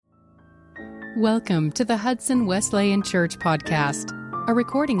Welcome to the Hudson Wesleyan Church podcast, a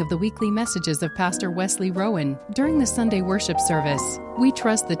recording of the weekly messages of Pastor Wesley Rowan during the Sunday worship service. We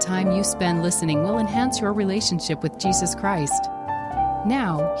trust the time you spend listening will enhance your relationship with Jesus Christ.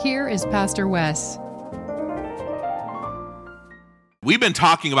 Now, here is Pastor Wes. We've been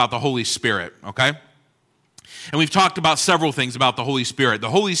talking about the Holy Spirit, okay? And we've talked about several things about the Holy Spirit. The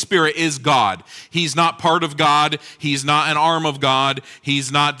Holy Spirit is God. He's not part of God. He's not an arm of God.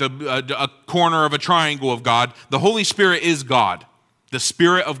 He's not a corner of a triangle of God. The Holy Spirit is God, the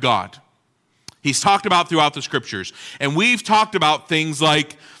Spirit of God. He's talked about throughout the Scriptures. And we've talked about things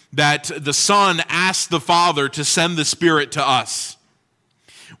like that the Son asked the Father to send the Spirit to us.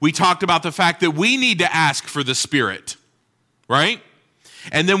 We talked about the fact that we need to ask for the Spirit, right?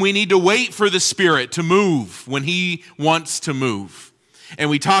 And then we need to wait for the Spirit to move when He wants to move.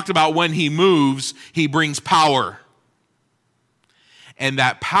 And we talked about when He moves, He brings power. And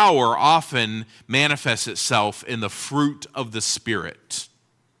that power often manifests itself in the fruit of the Spirit.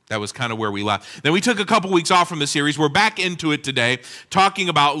 That was kind of where we left. Then we took a couple weeks off from the series. We're back into it today, talking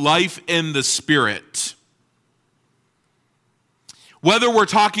about life in the Spirit. Whether we're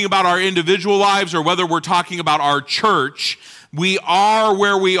talking about our individual lives or whether we're talking about our church, we are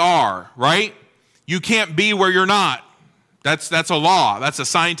where we are, right? You can't be where you're not. That's a law. That's a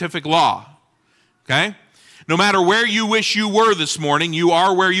scientific law, okay? No matter where you wish you were this morning, you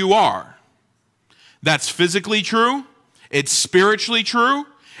are where you are. That's physically true. It's spiritually true.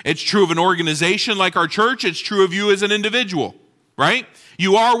 It's true of an organization like our church. It's true of you as an individual, right?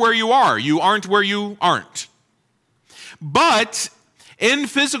 You are where you are. You aren't where you aren't. But in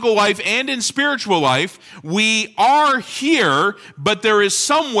physical life and in spiritual life, we are here, but there is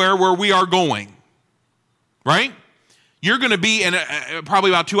somewhere where we are going, right? You're going to be, in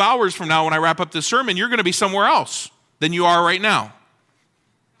probably about 2 hours from now when I wrap up this sermon, you're going to be somewhere else than you are right now,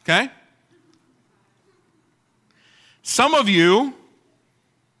 okay? Some of you,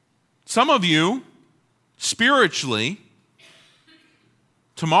 spiritually,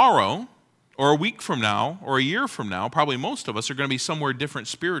 tomorrow, or a week from now, or a year from now, probably most of us are going to be somewhere different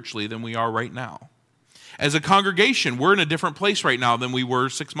spiritually than we are right now. As a congregation, we're in a different place right now than we were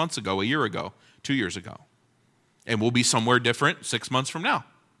 6 months ago, a year ago, 2 years ago. And we'll be somewhere different 6 months from now.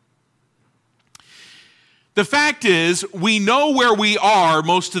 The fact is, we know where we are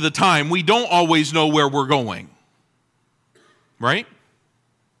most of the time. We don't always know where we're going. Right?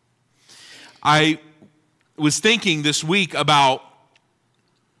 I was thinking this week about,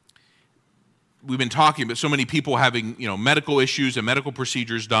 we've been talking about so many people having, medical issues and medical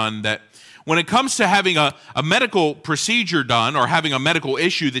procedures done, that when it comes to having a medical procedure done or having a medical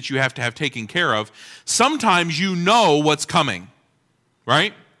issue that you have to have taken care of, sometimes you know what's coming,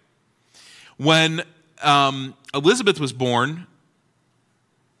 right? When Elizabeth was born,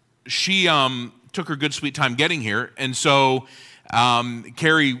 she took her good sweet time getting here, and so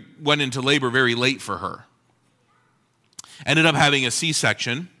Carrie went into labor very late for her. Ended up having a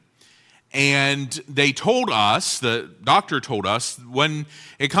C-section. And they told us, the doctor told us, when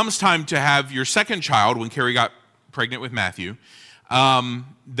it comes time to have your second child, when Carrie got pregnant with Matthew,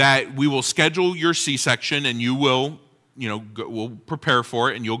 that we will schedule your C-section and you will, we'll prepare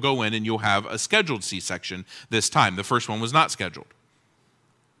for it and you'll go in and you'll have a scheduled C-section this time. The first one was not scheduled.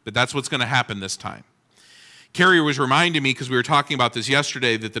 But that's what's going to happen this time. Carrie was reminding me, because we were talking about this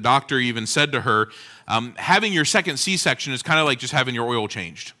yesterday, that the doctor even said to her, having your second C-section is kind of like just having your oil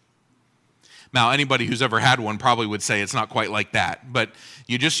changed. Now, anybody who's ever had one probably would say it's not quite like that. But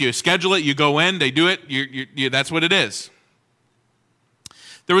you schedule it, you go in, they do it, you that's what it is.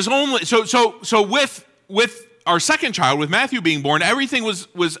 There was only, so with our second child, with Matthew being born, everything was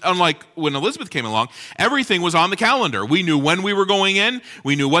unlike when Elizabeth came along, everything was on the calendar. We knew when we were going in,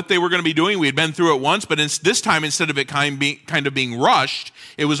 we knew what they were going to be doing, we had been through it once, but this time, instead of it kind of being rushed,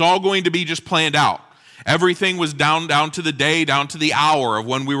 it was all going to be just planned out. Everything was down to the day, down to the hour of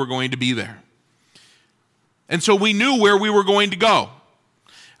when we were going to be there. And so we knew where we were going to go.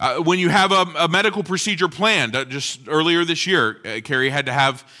 When you have a medical procedure planned, just earlier this year, Carrie had to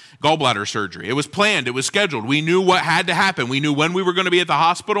have gallbladder surgery. It was planned, it was scheduled. We knew what had to happen. We knew when we were going to be at the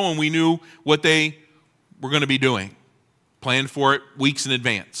hospital, and we knew what they were going to be doing. Planned for it weeks in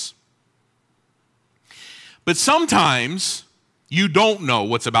advance. But sometimes you don't know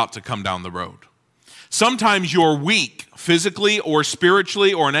what's about to come down the road. Sometimes your week, physically or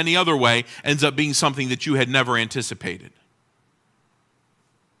spiritually or in any other way, ends up being something that you had never anticipated.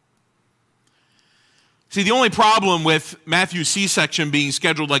 See, the only problem with Matthew's C-section being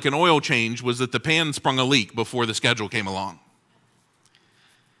scheduled like an oil change was that the pan sprung a leak before the schedule came along.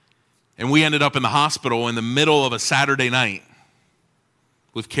 And we ended up in the hospital in the middle of a Saturday night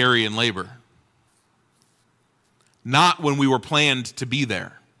with Carrie in labor. not when we were planned to be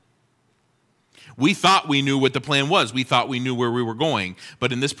there. We thought we knew what the plan was. We thought we knew where we were going.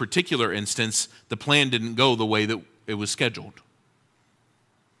 But in this particular instance, the plan didn't go the way that it was scheduled.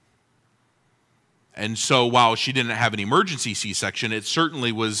 And so while she didn't have an emergency C-section, it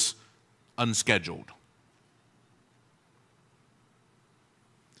certainly was unscheduled.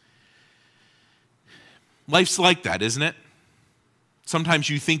 Life's like that, isn't it? Sometimes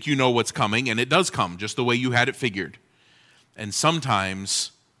you think you know what's coming, and it does come just the way you had it figured. And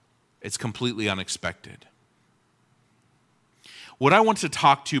sometimes it's completely unexpected. What I want to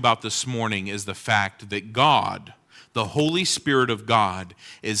talk to you about this morning is the fact that God, the Holy Spirit of God,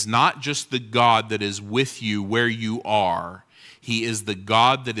 is not just the God that is with you where you are. He is the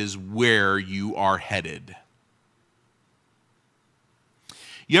God that is where you are headed.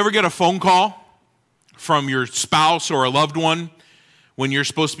 You ever get a phone call from your spouse or a loved one when you're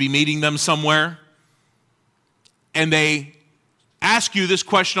supposed to be meeting them somewhere, and they ask you this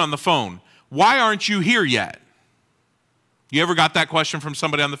question on the phone: why aren't you here yet? You ever got that question from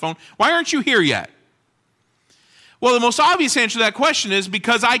somebody on the phone? Why aren't you here yet? Well, the most obvious answer to that question is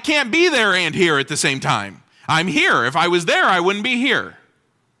because I can't be there and here at the same time. I'm here. If I was there, I wouldn't be here.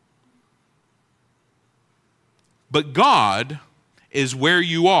 But God is where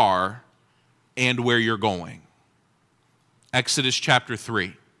you are and where you're going. Exodus chapter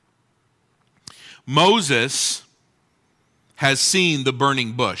 3. Moses has seen the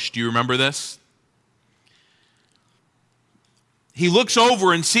burning bush. Do you remember this? He looks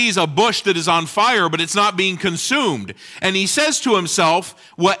over and sees a bush that is on fire, but it's not being consumed. And he says to himself,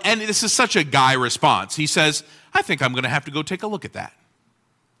 and this is such a guy response. He says, I think I'm going to have to go take a look at that.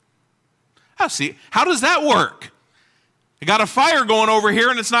 How does that work? I got a fire going over here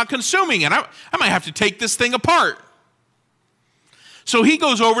and it's not consuming, and I might have to take this thing apart. So he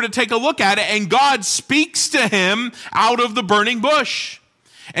goes over to take a look at it, and God speaks to him out of the burning bush.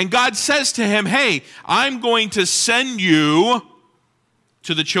 And God says to him, hey, I'm going to send you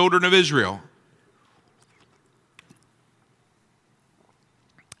to the children of Israel.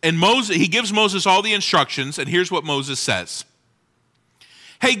 And he gives Moses all the instructions, and here's what Moses says.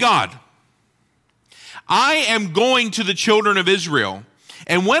 Hey, God, I am going to the children of Israel,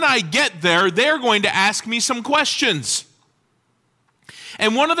 and when I get there, they're going to ask me some questions.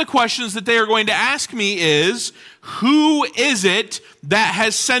 And one of the questions that they are going to ask me is, who is it that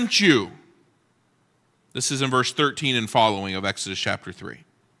has sent you? This is in verse 13 and following of Exodus chapter 3.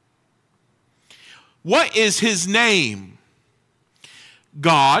 What is his name?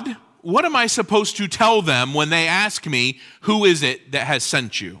 God, what am I supposed to tell them when they ask me, who is it that has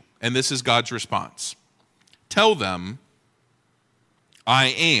sent you? And this is God's response. Tell them, I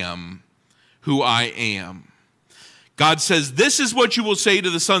am who I am. God says, this is what you will say to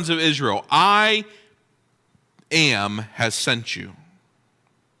the sons of Israel. I am has sent you.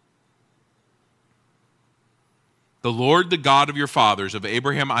 The Lord, the God of your fathers, of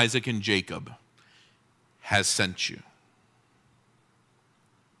Abraham, Isaac, and Jacob, has sent you.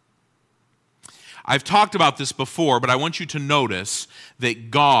 I've talked about this before, but I want you to notice that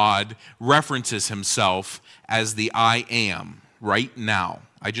God references himself as the I am right now.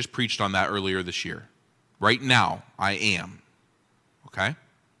 I just preached on that earlier this year. Right now, I am. Okay?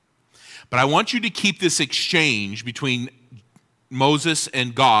 But I want you to keep this exchange between Moses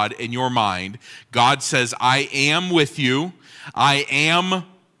and God in your mind. God says, I am with you. I am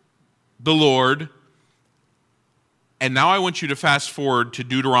the Lord. And now I want you to fast forward to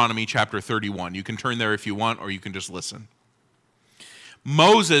Deuteronomy chapter 31. You can turn there if you want, or you can just listen.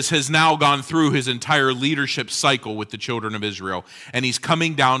 Moses has now gone through his entire leadership cycle with the children of Israel, and he's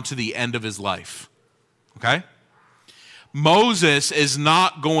coming down to the end of his life. Okay? Moses is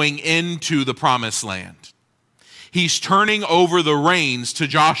not going into the promised land. He's turning over the reins to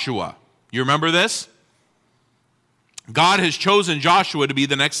Joshua. You remember this? God has chosen Joshua to be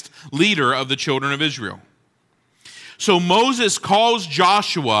the next leader of the children of Israel. So Moses calls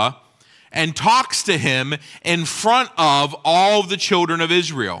Joshua and talks to him in front of all the children of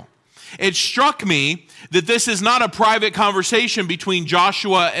Israel. It struck me that this is not a private conversation between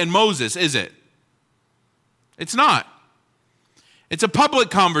Joshua and Moses, is it? It's not. It's a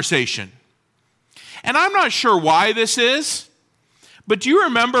public conversation. And I'm not sure why this is, but do you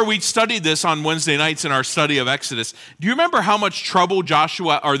remember we studied this on Wednesday nights in our study of Exodus? Do you remember how much trouble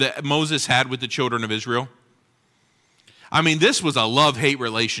that Moses had with the children of Israel? I mean, this was a love-hate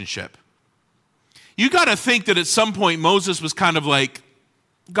relationship. You got to think that at some point Moses was kind of like,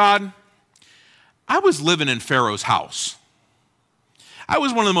 God, I was living in Pharaoh's house. I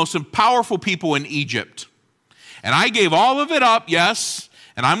was one of the most powerful people in Egypt. And I gave all of it up, yes,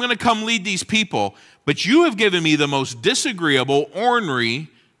 and I'm going to come lead these people, but you have given me the most disagreeable, ornery,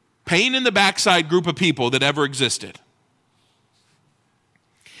 pain in the backside group of people that ever existed.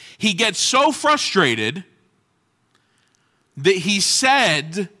 He gets so frustrated that he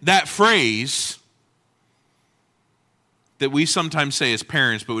said that phrase that we sometimes say as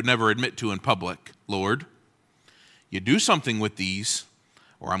parents but would never admit to in public. Lord, you do something with these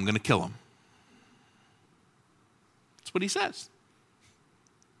or I'm going to kill them. That's what he says.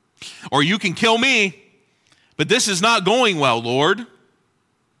 Or you can kill me, but this is not going well, Lord.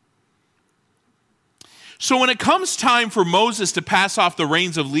 So when it comes time for Moses to pass off the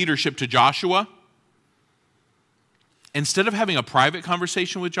reins of leadership to Joshua, instead of having a private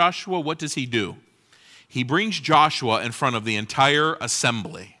conversation with Joshua, what does he do? He brings Joshua in front of the entire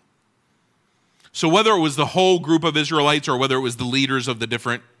assembly. So whether it was the whole group of Israelites or whether it was the leaders of the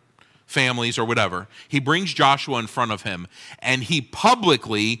different families or whatever, he brings Joshua in front of him and he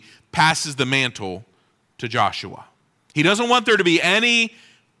publicly passes the mantle to Joshua. He doesn't want there to be any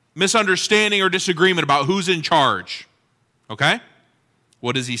misunderstanding or disagreement about who's in charge. Okay?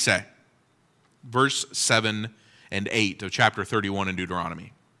 What does he say? Verse 7 and 8 of chapter 31 in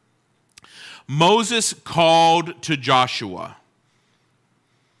Deuteronomy. Moses called to Joshua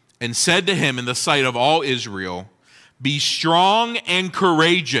and said to him in the sight of all Israel, "Be strong and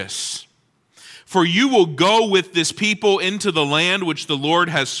courageous, for you will go with this people into the land which the Lord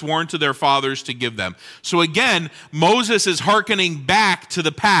has sworn to their fathers to give them." So again, Moses is hearkening back to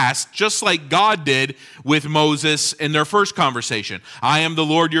the past, just like God did with Moses in their first conversation. I am the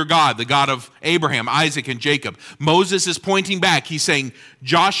Lord your God, the God of Abraham, Isaac, and Jacob. Moses is pointing back. He's saying,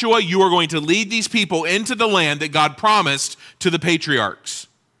 Joshua, you are going to lead these people into the land that God promised to the patriarchs.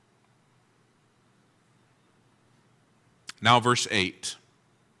 Now verse 8.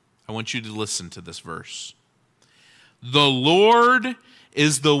 I want you to listen to this verse. The Lord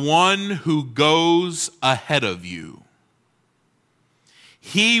is the one who goes ahead of you.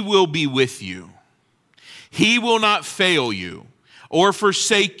 He will be with you. He will not fail you or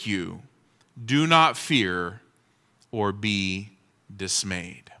forsake you. Do not fear or be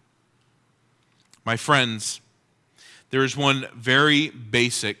dismayed. My friends, there is one very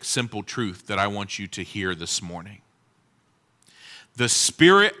basic, simple truth that I want you to hear this morning. The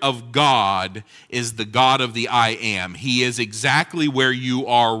Spirit of God is the God of the I am. He is exactly where you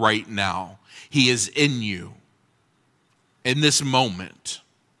are right now. He is in you in this moment.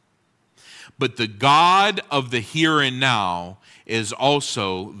 But the God of the here and now is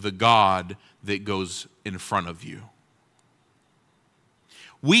also the God that goes in front of you.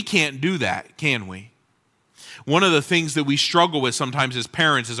 We can't do that, can we? One of the things that we struggle with sometimes as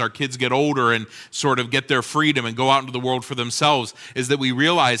parents as our kids get older and sort of get their freedom and go out into the world for themselves is that we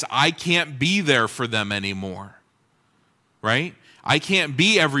realize I can't be there for them anymore, right? I can't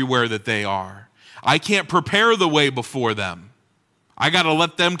be everywhere that they are. I can't prepare the way before them. I got to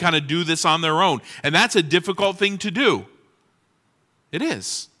let them kind of do this on their own. And that's a difficult thing to do. It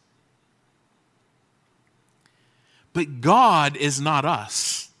is. But God is not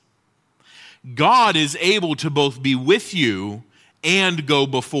us. God is able to both be with you and go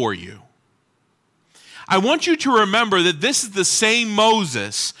before you. I want you to remember that this is the same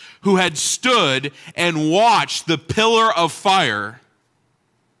Moses who had stood and watched the pillar of fire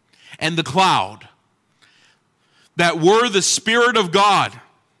and the cloud that were the Spirit of God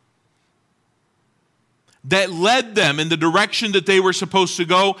that led them in the direction that they were supposed to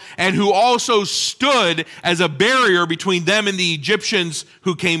go, and who also stood as a barrier between them and the Egyptians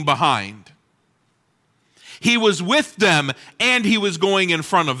who came behind. He was with them, and he was going in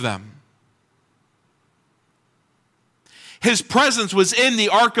front of them. His presence was in the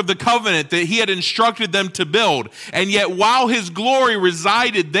Ark of the Covenant that he had instructed them to build. And yet while his glory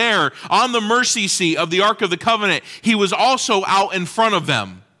resided there on the mercy seat of the Ark of the Covenant, he was also out in front of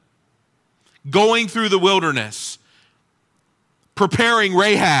them, going through the wilderness, preparing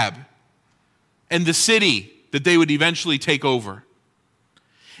Rahab and the city that they would eventually take over.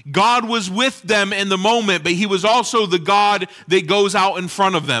 God was with them in the moment, but he was also the God that goes out in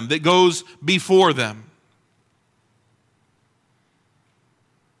front of them, that goes before them.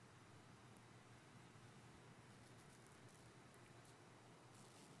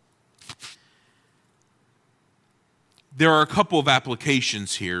 There are a couple of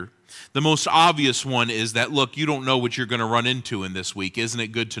applications here. The most obvious one is that, look, you don't know what you're going to run into in this week. Isn't it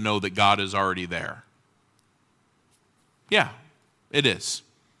good to know that God is already there? Yeah, it is.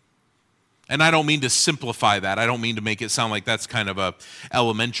 And I don't mean to simplify that. I don't mean to make it sound like that's kind of a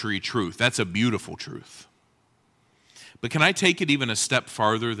elementary truth. That's a beautiful truth. But can I take it even a step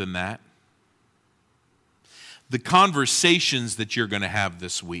farther than that? the conversations that you're going to have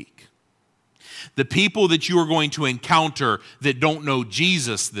this week, the people that you are going to encounter that don't know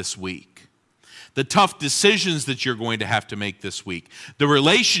Jesus this week, the tough decisions that you're going to have to make this week, the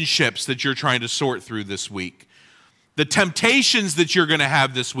relationships that you're trying to sort through this week, the temptations that you're going to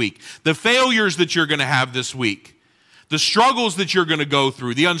have this week, the failures that you're going to have this week, the struggles that you're going to go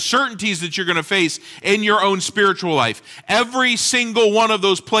through, the uncertainties that you're going to face in your own spiritual life. Every single one of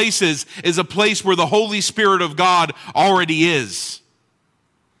those places is a place where the Holy Spirit of God already is.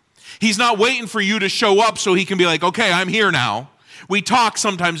 He's not waiting for you to show up so he can be like, okay, I'm here now. We talk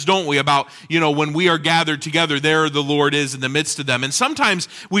sometimes, don't we, about, when we are gathered together, there the Lord is in the midst of them. And sometimes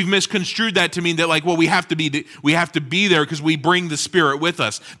we've misconstrued that to mean that, we have to be there because we bring the Spirit with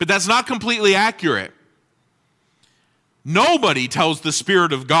us. But that's not completely accurate. Nobody tells the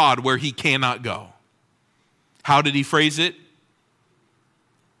Spirit of God where he cannot go. How did he phrase it?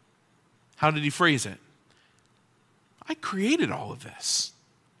 I created all of this.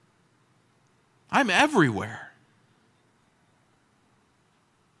 I'm everywhere.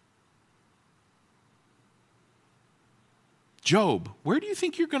 Job, where do you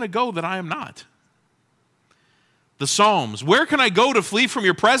think you're going to go that I am not? The Psalms, where can I go to flee from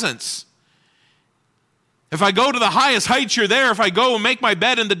your presence? If I go to the highest heights, you're there. If I go and make my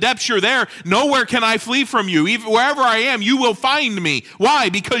bed in the depths, you're there. Nowhere can I flee from you. Even wherever I am, you will find me. Why?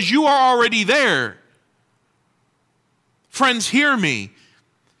 Because you are already there. Friends, hear me.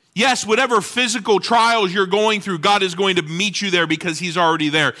 Yes, whatever physical trials you're going through, God is going to meet you there because he's already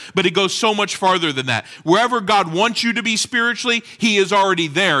there. But it goes so much farther than that. Wherever God wants you to be spiritually, he is already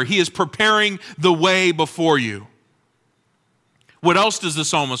there. He is preparing the way before you. What else does the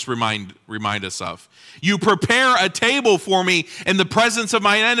psalmist remind us of? You prepare a table for me in the presence of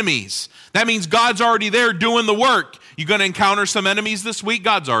my enemies. That means God's already there doing the work. You're going to encounter some enemies this week?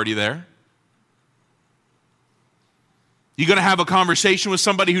 God's already there. You're going to have a conversation with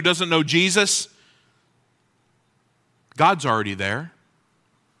somebody who doesn't know Jesus? God's already there.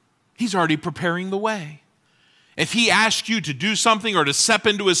 He's already preparing the way. If he asks you to do something or to step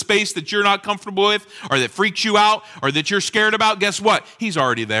into a space that you're not comfortable with or that freaks you out or that you're scared about, guess what? He's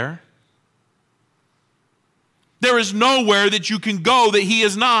already there. There is nowhere that you can go that he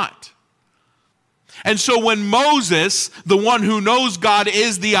is not. And so when Moses, the one who knows God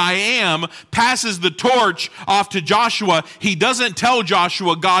is the I am, passes the torch off to Joshua, he doesn't tell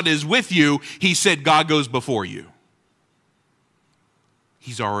Joshua God is with you. He said God goes before you.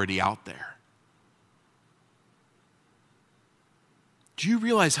 He's already out there. Do you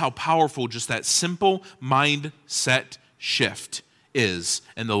realize how powerful just that simple mindset shift is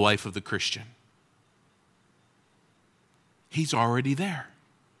in the life of the Christian? He's already there.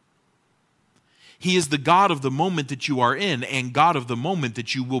 He is the God of the moment that you are in and God of the moment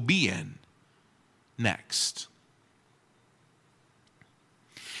that you will be in next.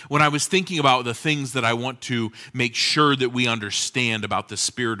 When I was thinking about the things that I want to make sure that we understand about the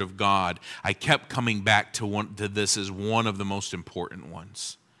Spirit of God, I kept coming back to this as one of the most important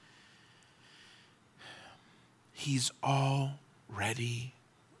ones. He's already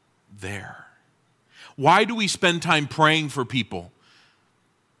there. Why do we spend time praying for people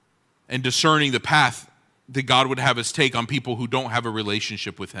and discerning the path that God would have us take on people who don't have a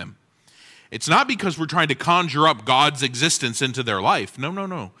relationship with him? It's not because we're trying to conjure up God's existence into their life.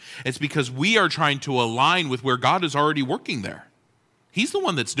 No. It's because we are trying to align with where God is already working there. He's the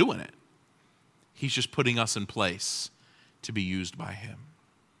one that's doing it. He's just putting us in place to be used by him.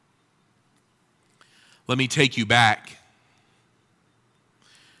 Let me take you back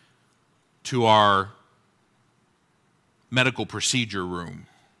to our medical procedure room.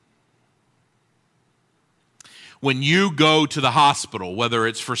 When you go to the hospital, whether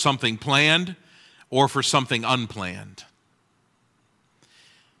it's for something planned or for something unplanned,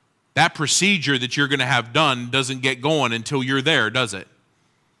 that procedure that you're going to have done doesn't get going until you're there, does it?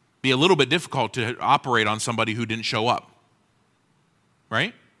 Be a little bit difficult to operate on somebody who didn't show up,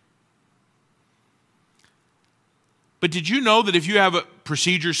 right? But did you know that if you have a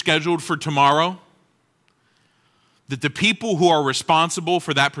procedure scheduled for tomorrow, that the people who are responsible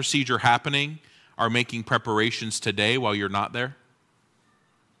for that procedure happening are making preparations today while you're not there?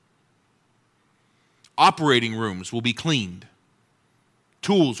 Operating rooms will be cleaned.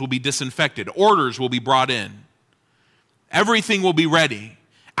 Tools will be disinfected. Orders will be brought in. Everything will be ready.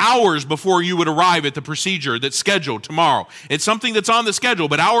 Hours before you would arrive at the procedure that's scheduled tomorrow. It's something that's on the schedule,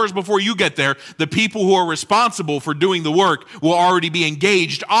 but hours before you get there, the people who are responsible for doing the work will already be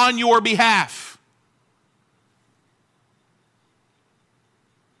engaged on your behalf.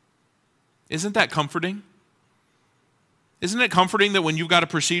 Isn't that comforting? Isn't it comforting that when you've got a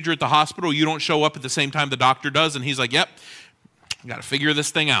procedure at the hospital, you don't show up at the same time the doctor does, and he's like, yep, got to figure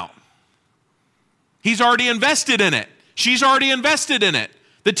this thing out. He's already invested in it. She's already invested in it.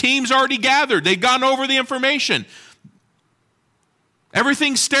 The team's already gathered. They've gone over the information.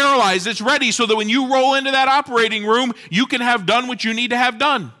 Everything's sterilized. It's ready so that when you roll into that operating room, you can have done what you need to have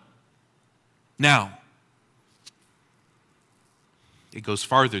done. Now, it goes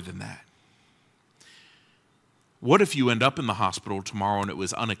farther than that. What if you end up in the hospital tomorrow and it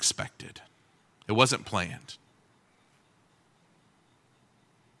was unexpected? It wasn't planned.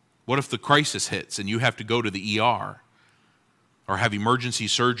 What if the crisis hits and you have to go to the ER or have emergency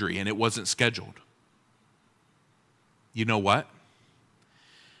surgery and it wasn't scheduled? You know what?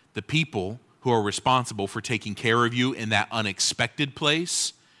 The people who are responsible for taking care of you in that unexpected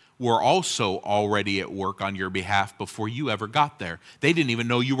place were also already at work on your behalf before you ever got there. They didn't even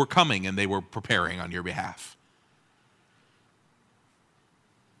know you were coming and they were preparing on your behalf.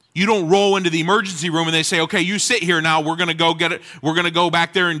 You don't roll into the emergency room and they say, okay, you sit here now, we're going to go get it. We're going to go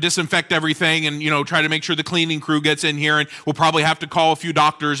back there and disinfect everything and, try to make sure the cleaning crew gets in here, and we'll probably have to call a few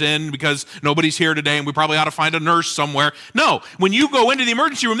doctors in because nobody's here today and we probably ought to find a nurse somewhere. No, when you go into the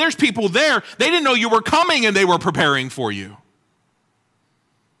emergency room, there's people there. They didn't know you were coming and they were preparing for you.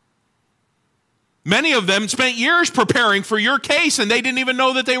 Many of them spent years preparing for your case and they didn't even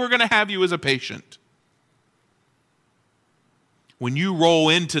know that they were going to have you as a patient. When you roll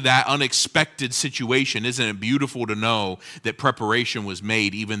into that unexpected situation, isn't it beautiful to know that preparation was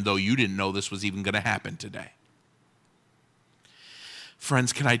made even though you didn't know this was even going to happen today?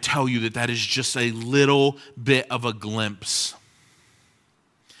 Friends, can I tell you that is just a little bit of a glimpse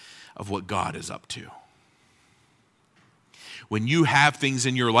of what God is up to? When you have things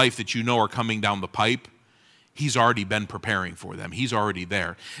in your life that you know are coming down the pipe, He's already been preparing for them. He's already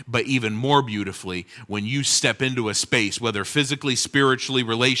there. But even more beautifully, when you step into a space, whether physically, spiritually,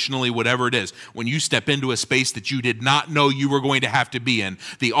 relationally, whatever it is, when you step into a space that you did not know you were going to have to be in,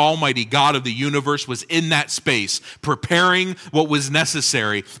 the Almighty God of the universe was in that space, preparing what was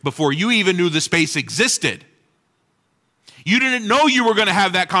necessary before you even knew the space existed. You didn't know you were going to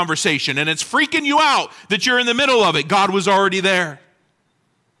have that conversation, and it's freaking you out that you're in the middle of it. God was already there.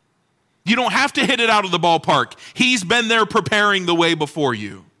 You don't have to hit it out of the ballpark. He's been there preparing the way before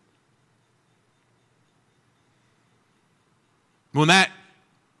you. When that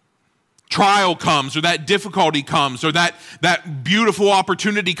trial comes or that difficulty comes or that beautiful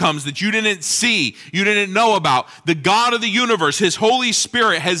opportunity comes that you didn't see, you didn't know about, the God of the universe, His Holy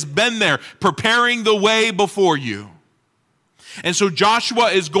Spirit has been there preparing the way before you. And so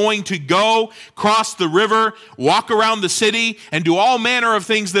Joshua is going to go cross the river, walk around the city, and do all manner of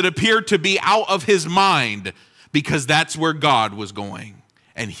things that appeared to be out of his mind because that's where God was going.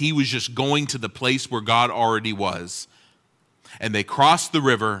 And he was just going to the place where God already was. And they cross the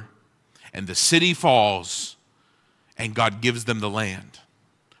river, and the city falls, and God gives them the land.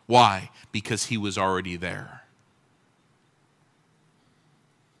 Why? Because He was already there.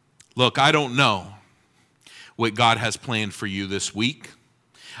 Look, I don't know what God has planned for you this week.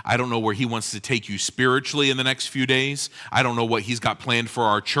 I don't know where He wants to take you spiritually in the next few days. I don't know what He's got planned for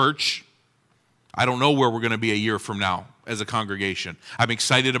our church. I don't know where we're going to be a year from now as a congregation. I'm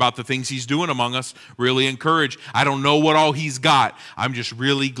excited about the things He's doing among us, really encouraged. I don't know what all He's got. I'm just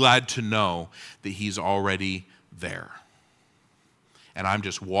really glad to know that He's already there. And I'm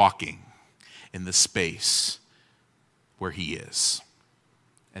just walking in the space where He is.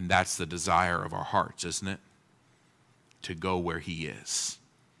 And that's the desire of our hearts, isn't it? To go where He is.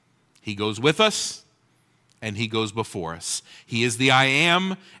 He goes with us and He goes before us. He is the I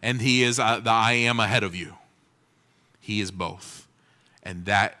am and He is the I am ahead of you. He is both. And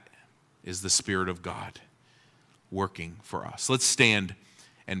that is the Spirit of God working for us. Let's stand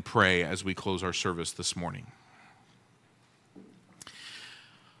and pray as we close our service this morning.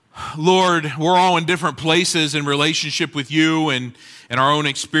 Lord, we're all in different places in relationship with You and our own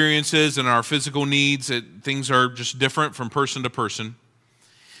experiences and our physical needs. Things are just different from person to person.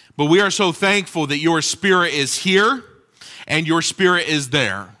 But we are so thankful that Your Spirit is here and Your Spirit is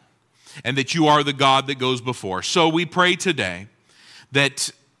there and that You are the God that goes before. So we pray today that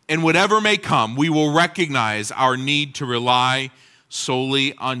in whatever may come, we will recognize our need to rely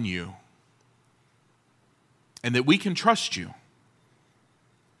solely on You and that we can trust You.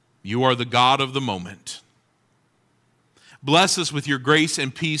 You are the God of the moment. Bless us with Your grace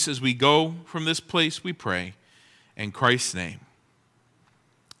and peace as we go from this place, we pray. In Christ's name,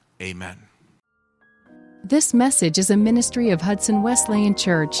 amen. This message is a ministry of Hudson Wesleyan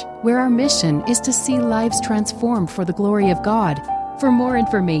Church, where our mission is to see lives transformed for the glory of God. For more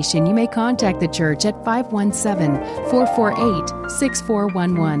information, you may contact the church at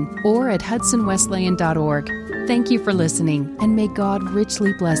 517-448-6411 or at hudsonwesleyan.org. Thank you for listening, and may God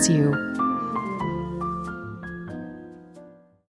richly bless you.